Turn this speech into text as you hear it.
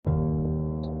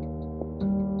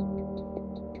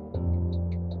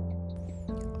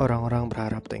Orang-orang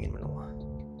berharap tak ingin menua.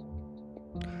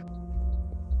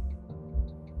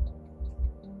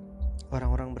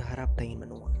 Orang-orang berharap tak ingin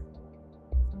menua.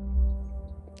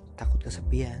 Takut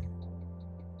kesepian,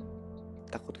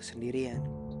 takut kesendirian,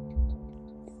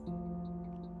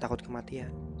 takut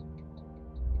kematian,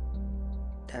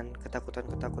 dan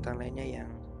ketakutan-ketakutan lainnya yang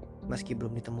meski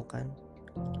belum ditemukan,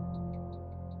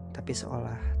 tapi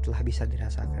seolah telah bisa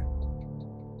dirasakan.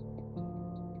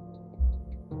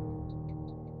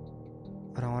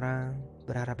 Orang-orang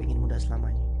berharap ingin muda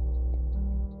selamanya.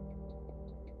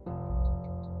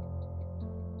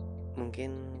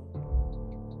 Mungkin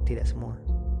tidak semua,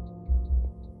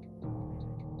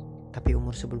 tapi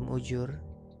umur sebelum ujur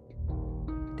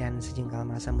dan sejengkal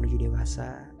masa menuju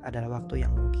dewasa adalah waktu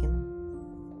yang mungkin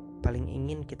paling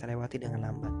ingin kita lewati dengan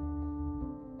lambat.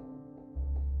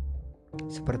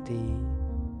 Seperti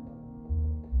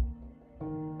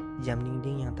jam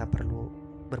dinding yang tak perlu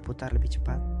berputar lebih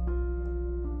cepat,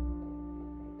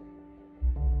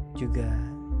 juga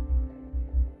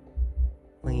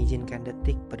mengizinkan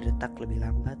detik berdetak lebih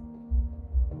lambat,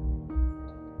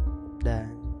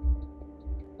 dan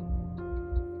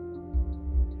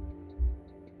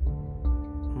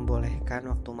membolehkan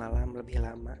waktu malam lebih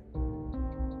lama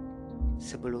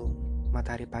sebelum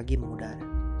matahari pagi mengudara.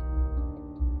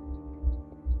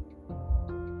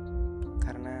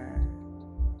 Karena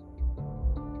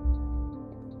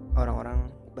orang-orang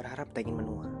berharap tak ingin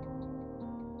menua.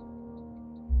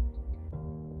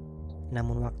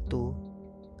 Namun waktu,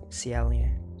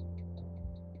 sialnya,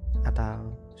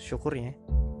 atau syukurnya,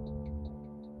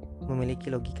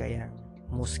 memiliki logika yang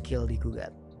muskil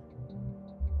digugat.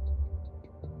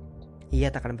 Ia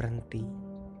tak akan berhenti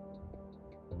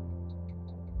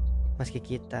meski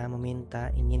kita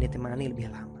meminta ingin ditemani lebih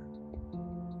lama.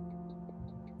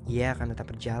 Ia akan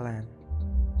tetap berjalan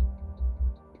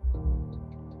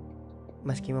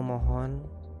meski memohon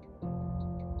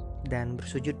dan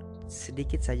bersujud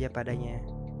sedikit saja padanya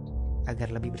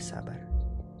agar lebih bersabar.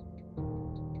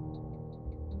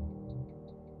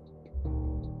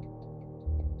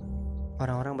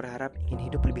 Orang-orang berharap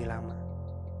ingin hidup lebih lama,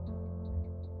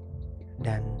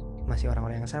 dan masih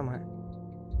orang-orang yang sama.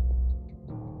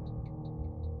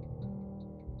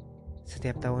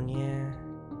 Setiap tahunnya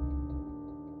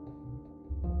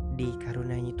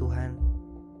dikaruniai Tuhan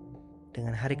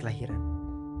dengan hari kelahiran.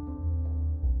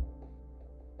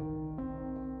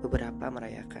 Beberapa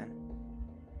merayakan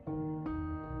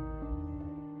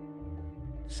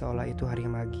seolah itu hari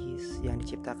magis yang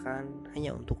diciptakan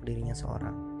hanya untuk dirinya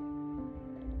seorang.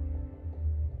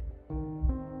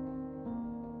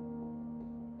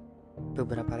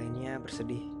 Beberapa lainnya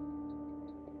bersedih,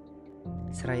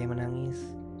 seraya menangis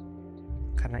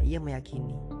karena ia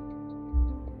meyakini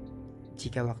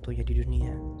jika waktunya di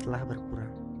dunia telah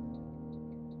berkurang.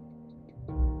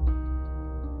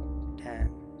 Dan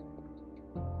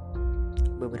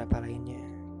beberapa lainnya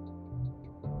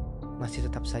masih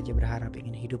tetap saja berharap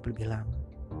ingin hidup lebih lama.